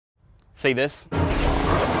See this?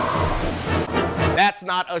 That's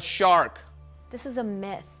not a shark. This is a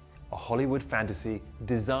myth. A Hollywood fantasy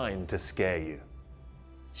designed to scare you.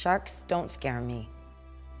 Sharks don't scare me.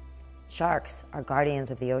 Sharks are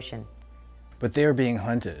guardians of the ocean. But they are being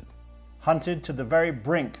hunted. Hunted to the very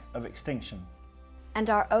brink of extinction. And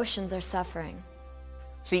our oceans are suffering.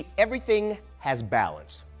 See, everything has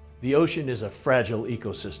balance. The ocean is a fragile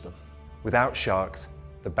ecosystem. Without sharks,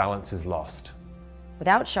 the balance is lost.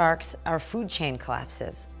 Without sharks, our food chain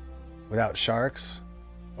collapses. Without sharks,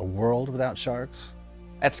 a world without sharks?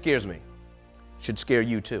 That scares me. Should scare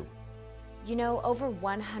you too. You know, over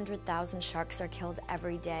 100,000 sharks are killed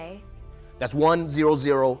every day. That's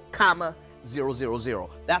 100,000.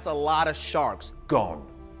 That's a lot of sharks. Gone.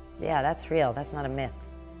 Yeah, that's real. That's not a myth.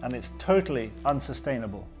 And it's totally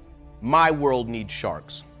unsustainable. My world needs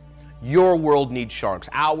sharks. Your world needs sharks.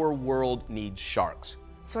 Our world needs sharks.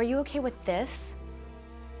 So are you okay with this?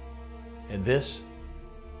 And this?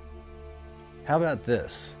 How about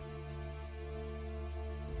this?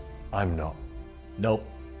 I'm not. Nope.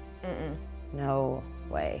 No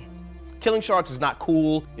way. Killing sharks is not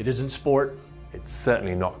cool. It isn't sport. It's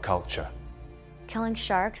certainly not culture. Killing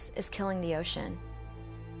sharks is killing the ocean.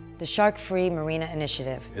 The Shark Free Marina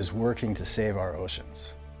Initiative Is working to save our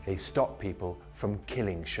oceans. They stop people from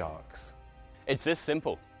killing sharks. It's this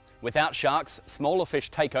simple. Without sharks, smaller fish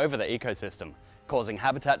take over the ecosystem, causing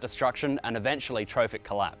habitat destruction and eventually trophic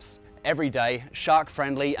collapse. Every day,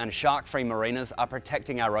 shark-friendly and shark-free marinas are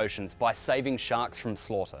protecting our oceans by saving sharks from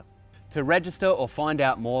slaughter. To register or find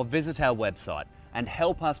out more, visit our website and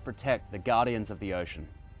help us protect the guardians of the ocean.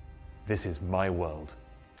 This is my world.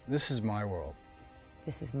 This is my world.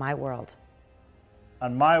 This is my world.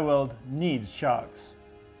 And my world needs sharks.